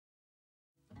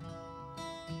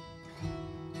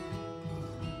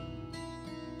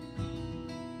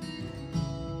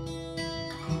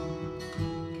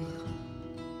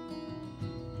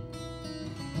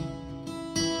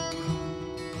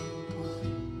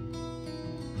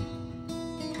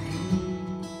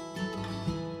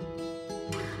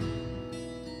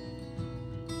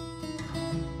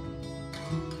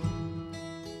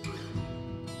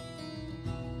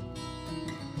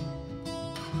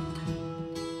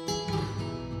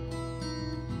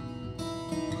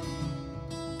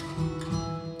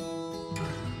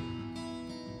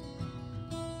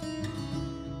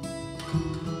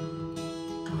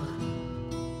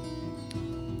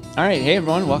All right, hey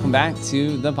everyone, welcome back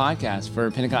to the podcast for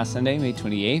Pentecost Sunday, May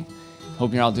 28th.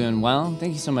 Hope you're all doing well.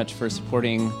 Thank you so much for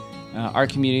supporting our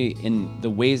community in the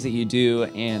ways that you do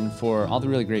and for all the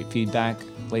really great feedback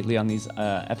lately on these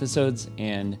episodes.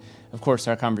 And of course,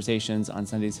 our conversations on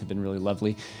Sundays have been really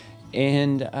lovely.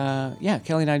 And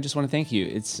Kelly and I just want to thank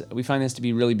you. We find this to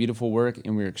be really beautiful work,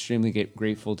 and we're extremely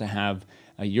grateful to have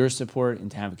your support and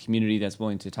to have a community that's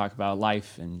willing to talk about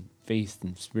life and faith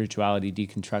and spirituality,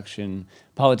 deconstruction,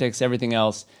 politics, everything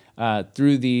else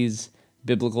through these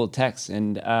biblical texts.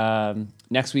 And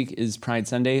next week is Pride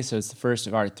Sunday, so it's the first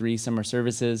of our 3 summer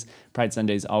services. Pride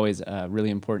Sunday is always a really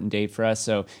important day for us.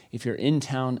 So if you're in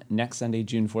town next Sunday,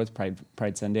 June 4th,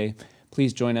 Pride Sunday,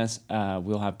 please join us.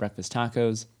 We'll have breakfast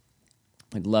tacos.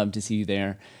 I'd love to see you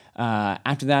there.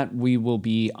 After that, we will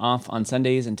be off on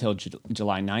Sundays until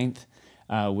July 9th.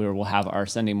 Where we'll have our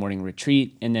Sunday morning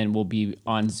retreat, and then we'll be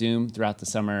on Zoom throughout the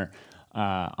summer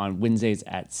on Wednesdays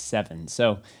at 7.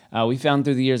 So we found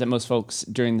through the years that most folks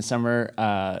during the summer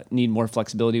need more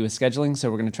flexibility with scheduling,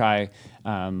 so we're going to try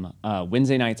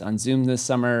Wednesday nights on Zoom this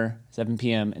summer, 7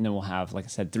 p.m., and then we'll have, like I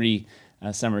said, 3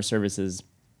 summer services.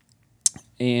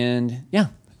 And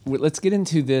let's get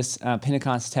into this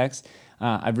Pentecost text.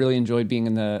 I've really enjoyed being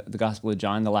in the Gospel of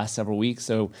John the last several weeks,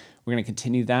 so we're going to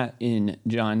continue that in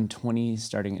John 20,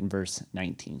 starting in verse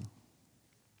 19.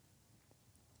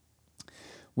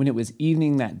 When it was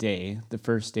evening that day, the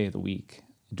first day of the week,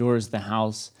 the doors of the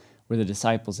house where the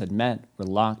disciples had met were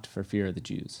locked for fear of the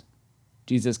Jews.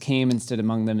 Jesus came and stood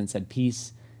among them and said,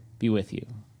 "Peace be with you."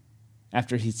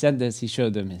 After he said this, he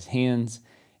showed them his hands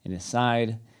and his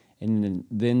side, and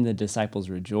then the disciples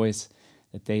rejoiced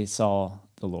that they saw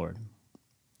the Lord.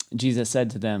 Jesus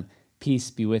said to them, "Peace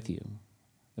be with you.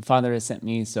 The Father has sent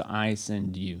me, so I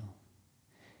send you."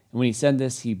 And when he said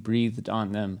this, he breathed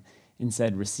on them and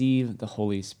said, "Receive the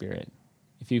Holy Spirit.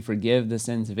 If you forgive the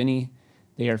sins of any,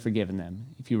 they are forgiven them.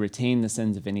 If you retain the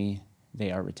sins of any,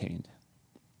 they are retained."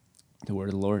 The word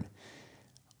of the Lord.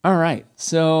 All right,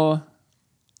 so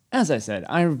as I said,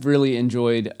 I've really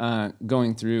enjoyed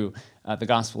going through the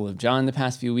Gospel of John the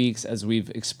past few weeks as we've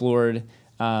explored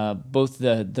both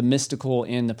the mystical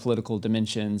and the political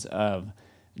dimensions of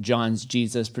John's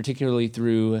Jesus, particularly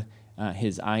through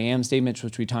his I am statement,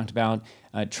 which we talked about,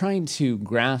 trying to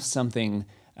grasp something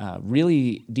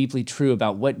really deeply true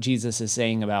about what Jesus is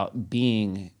saying about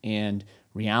being and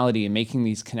reality, and making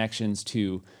these connections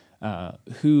to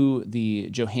who the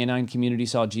Johannine community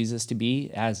saw Jesus to be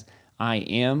as I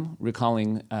am,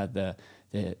 recalling the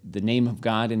name of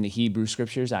God in the Hebrew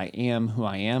scriptures, I am who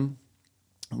I am.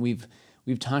 We've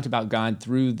talked about God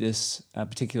through this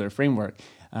particular framework,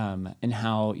 and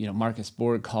how Marcus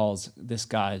Borg calls this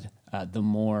God the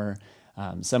more.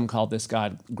 Some call this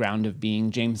God ground of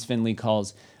being. James Finley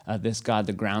calls this God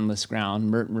the groundless ground.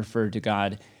 Merton referred to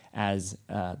God as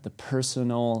the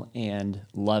personal and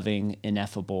loving,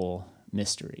 ineffable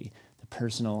mystery. The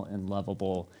personal and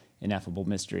lovable, ineffable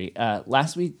mystery.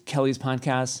 Last week, Kelly's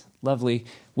podcast, lovely,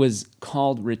 was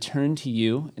called Return to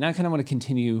You, and I kind of want to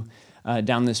continue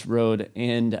down this road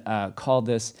and call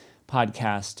this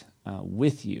podcast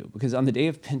With You, because on the day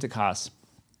of Pentecost,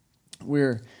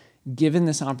 we're given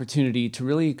this opportunity to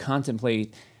really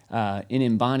contemplate and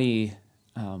embody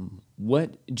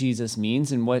what Jesus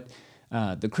means and what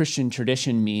the Christian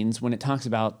tradition means when it talks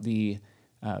about the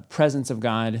presence of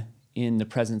God in the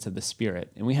presence of the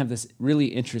Spirit. And we have this really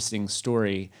interesting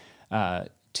story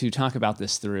to talk about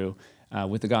this through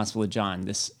with the Gospel of John,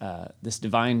 this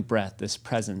divine breath, this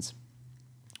presence,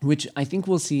 which I think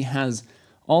we'll see has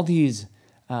all these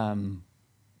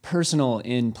personal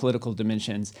and political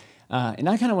dimensions. And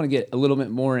I kind of want to get a little bit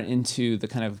more into the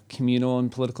kind of communal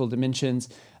and political dimensions,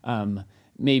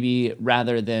 maybe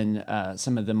rather than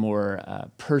some of the more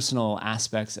personal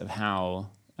aspects of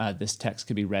how this text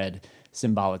could be read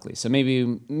symbolically. So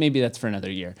maybe that's for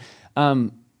another year.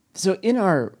 So in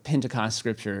our Pentecost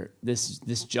scripture, this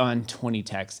John 20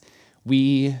 text,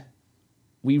 we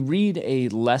read a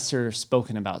lesser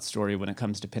spoken about story when it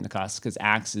comes to Pentecost, because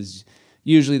Acts is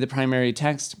usually the primary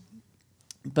text.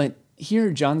 But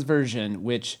here, John's version,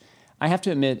 which I have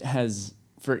to admit has,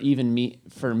 for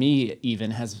me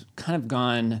even, has kind of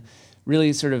gone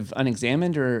really sort of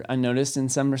unexamined or unnoticed in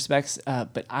some respects.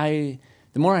 But the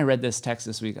more I read this text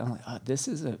this week, I'm like, oh, this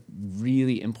is a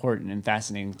really important and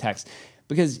fascinating text.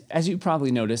 Because as you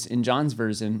probably noticed, in John's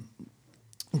version,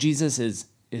 Jesus is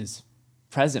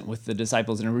present with the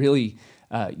disciples in a really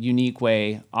unique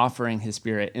way, offering his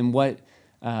Spirit in what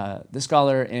the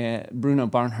scholar Bruno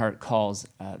Barnhart calls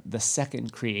the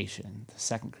second creation.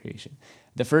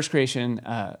 The first creation,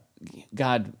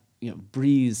 God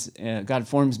breathes, God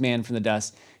forms man from the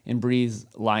dust, and breathes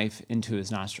life into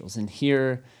his nostrils. And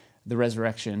here, the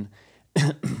resurrection,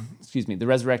 the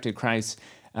resurrected Christ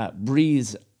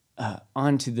breathes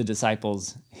onto the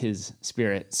disciples his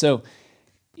spirit. So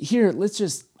here, let's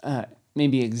just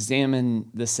maybe examine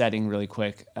the setting really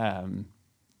quick,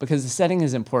 because the setting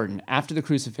is important. After the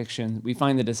crucifixion, we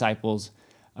find the disciples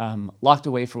locked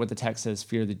away for what the text says,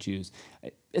 fear the Jews.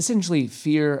 Essentially,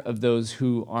 fear of those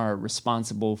who are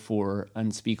responsible for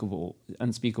unspeakable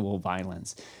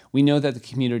violence. We know that the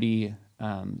community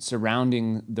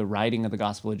surrounding the writing of the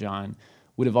Gospel of John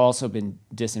would have also been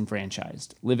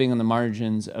disenfranchised, living on the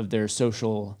margins of their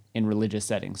social and religious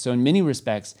settings. So in many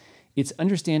respects, it's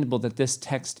understandable that this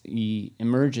text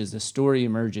emerges, the story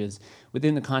emerges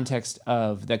within the context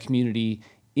of that community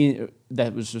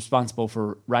that was responsible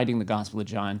for writing the Gospel of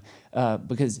John,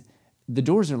 because the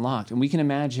doors are locked. And we can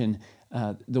imagine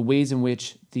the ways in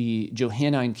which the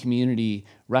Johannine community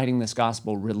writing this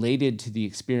gospel related to the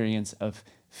experience of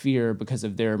fear because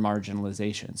of their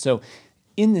marginalization. So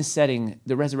in this setting,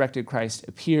 the resurrected Christ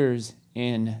appears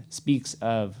and speaks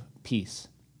of peace,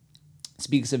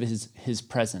 speaks of his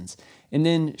presence, and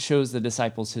then shows the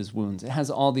disciples his wounds. It has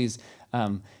all these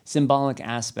symbolic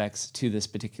aspects to this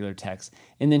particular text.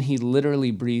 And then he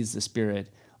literally breathes the Spirit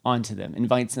onto them,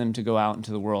 invites them to go out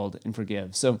into the world and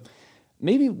forgive. So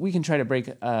maybe we can try to break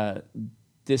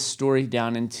this story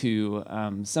down into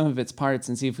some of its parts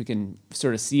and see if we can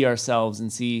sort of see ourselves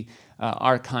and see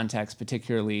our context,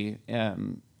 particularly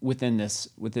within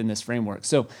this framework.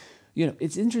 So,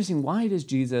 it's interesting. Why does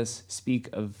Jesus speak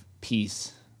of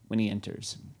peace when he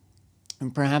enters?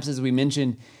 And perhaps, as we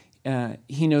mentioned,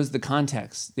 he knows the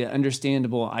context, the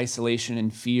understandable isolation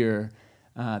and fear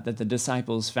that the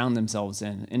disciples found themselves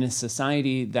in a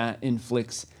society that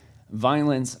inflicts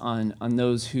violence on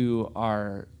those who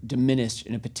are diminished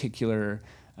in a particular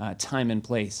time and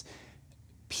place.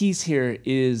 Peace here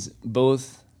is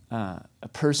both a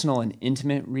personal and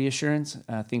intimate reassurance,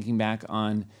 thinking back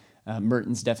on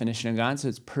Merton's definition of God. So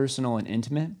it's personal and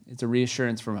intimate. It's a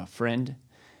reassurance from a friend.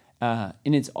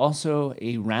 And it's also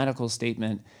a radical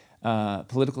statement,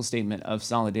 political statement of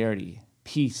solidarity.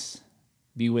 Peace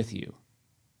be with you.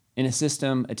 In a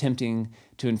system attempting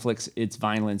to inflict its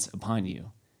violence upon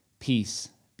you. Peace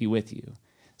be with you.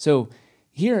 So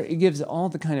here it gives all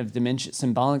the kind of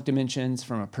symbolic dimensions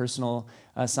from a personal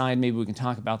side. Maybe we can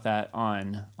talk about that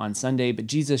on Sunday. But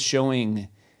Jesus showing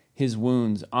his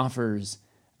wounds offers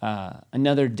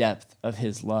another depth of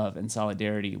his love and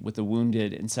solidarity with the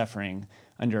wounded and suffering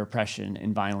under oppression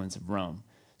and violence of Rome.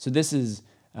 So this is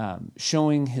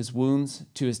showing his wounds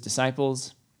to his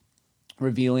disciples,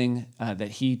 revealing that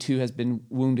he too has been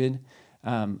wounded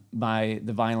by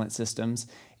the violent systems,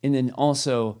 and then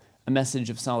also a message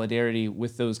of solidarity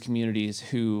with those communities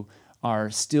who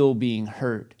are still being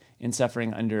hurt and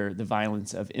suffering under the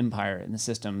violence of empire and the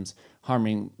systems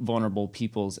harming vulnerable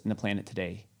peoples in the planet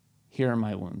today. Here are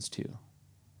my wounds too.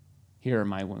 Here are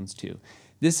my wounds too.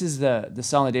 This is the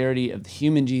solidarity of the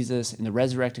human Jesus and the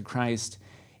resurrected Christ,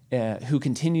 who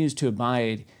continues to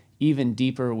abide even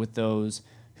deeper with those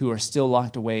who are still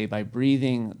locked away by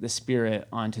breathing the Spirit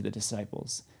onto the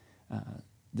disciples.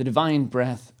 The divine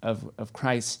breath of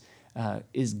Christ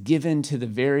is given to the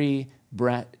very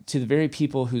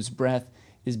people whose breath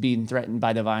is being threatened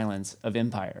by the violence of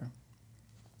empire.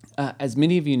 As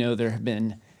many of you know, there have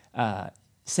been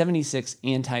 76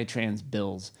 anti-trans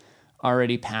bills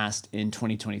already passed in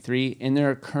 2023, and there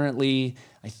are currently,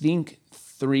 I think,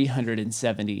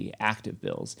 370 active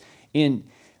bills. And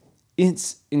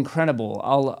it's incredible.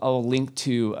 I'll link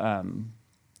to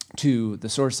the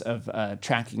source of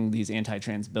tracking these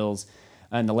anti-trans bills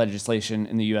and the legislation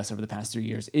in the U.S. over the past 3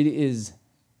 years. It is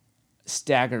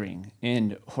staggering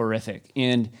and horrific.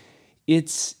 And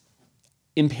it's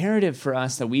imperative for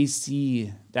us that we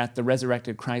see that the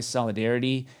resurrected Christ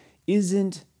solidarity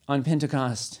isn't on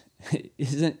Pentecost,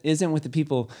 isn't with the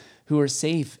people who are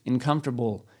safe and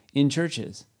comfortable in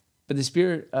churches, but the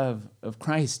Spirit of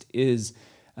Christ is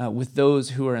with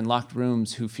those who are in locked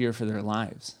rooms who fear for their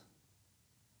lives.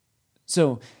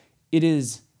 So it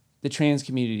is the trans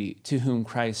community to whom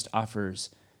Christ offers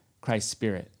Christ's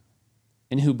Spirit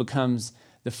and who becomes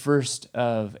the first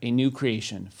of a new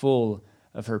creation full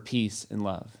of her peace and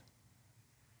love.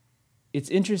 It's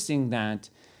interesting that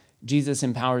Jesus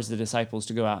empowers the disciples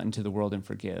to go out into the world and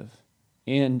forgive.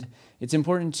 And it's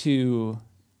important to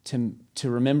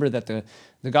remember that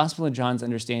the Gospel of John's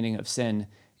understanding of sin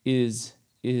is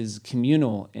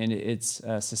communal and it's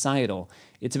societal.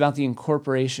 It's about the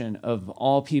incorporation of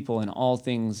all people and all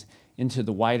things into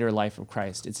the wider life of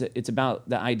Christ. It's about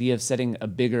the idea of setting a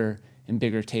bigger and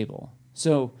bigger table.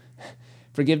 So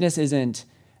forgiveness isn't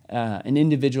an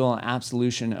individual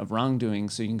absolution of wrongdoing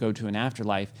so you can go to an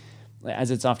afterlife,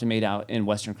 as it's often made out in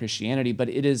Western Christianity, but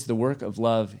it is the work of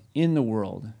love in the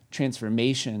world,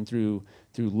 transformation through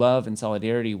love and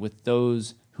solidarity with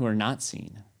those who are not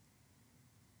seen,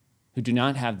 who do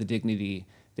not have the dignity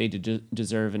they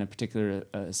deserve in a particular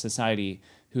society,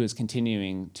 who is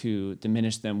continuing to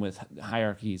diminish them with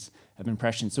hierarchies of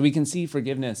oppression. So we can see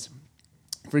forgiveness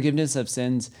of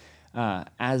sins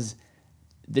as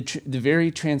the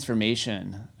very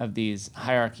transformation of these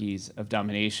hierarchies of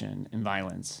domination and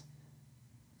violence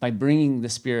by bringing the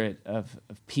spirit of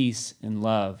peace and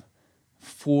love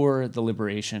for the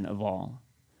liberation of all.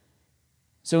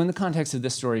 So in the context of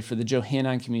this story, for the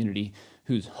Johannine community,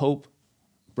 whose hope,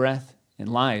 breath, and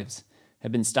lives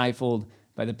have been stifled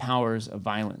by the powers of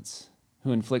violence,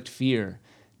 who inflict fear,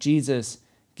 Jesus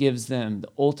gives them the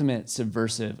ultimate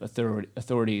subversive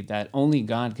authority that only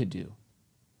God could do: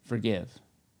 forgive,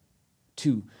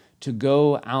 to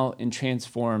go out and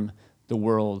transform the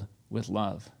world with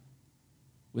love,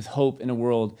 with hope in a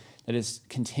world that is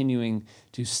continuing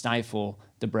to stifle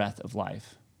the breath of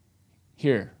life.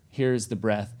 Here's the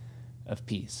breath of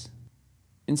peace.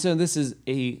 And so this is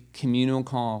a communal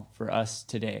call for us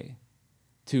today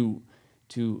to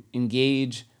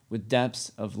engage with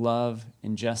depths of love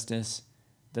and justice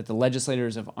that the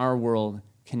legislators of our world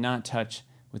cannot touch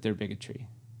with their bigotry.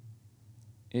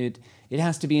 It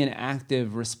has to be an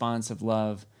active response of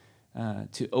love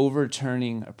to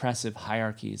overturning oppressive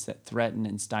hierarchies that threaten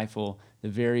and stifle the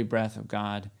very breath of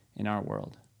God in our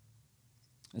world.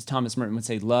 As Thomas Merton would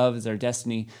say, love is our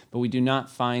destiny, but we do not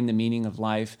find the meaning of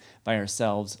life by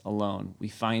ourselves alone. We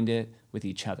find it with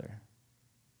each other.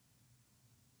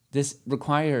 This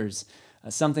requires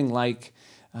something like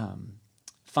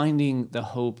finding the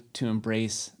hope to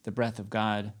embrace the breath of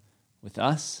God with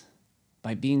us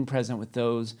by being present with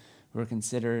those who are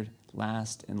considered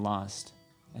last and lost,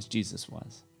 as Jesus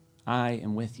was. I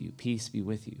am with you. Peace be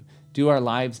with you. Do our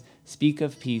lives speak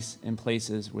of peace in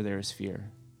places where there is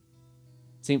fear?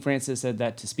 St. Francis said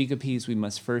that to speak of peace, we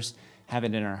must first have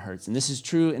it in our hearts. And this is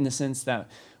true in the sense that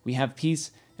we have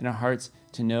peace in our hearts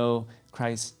to know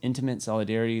Christ's intimate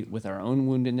solidarity with our own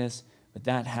woundedness, but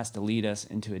that has to lead us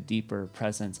into a deeper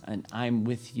presence. And I'm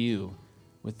with you,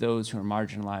 with those who are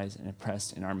marginalized and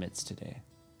oppressed in our midst today.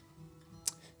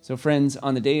 So friends,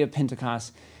 on the day of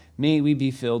Pentecost, may we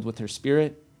be filled with her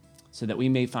Spirit so that we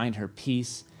may find her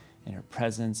peace and her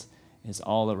presence is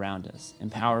all around us,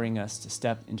 empowering us to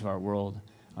step into our world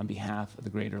on behalf of the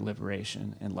greater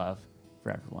liberation and love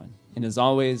for everyone. And as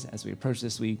always, as we approach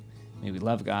this week, may we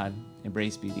love God,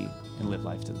 embrace beauty, and live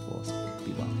life to the fullest.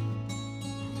 Be well.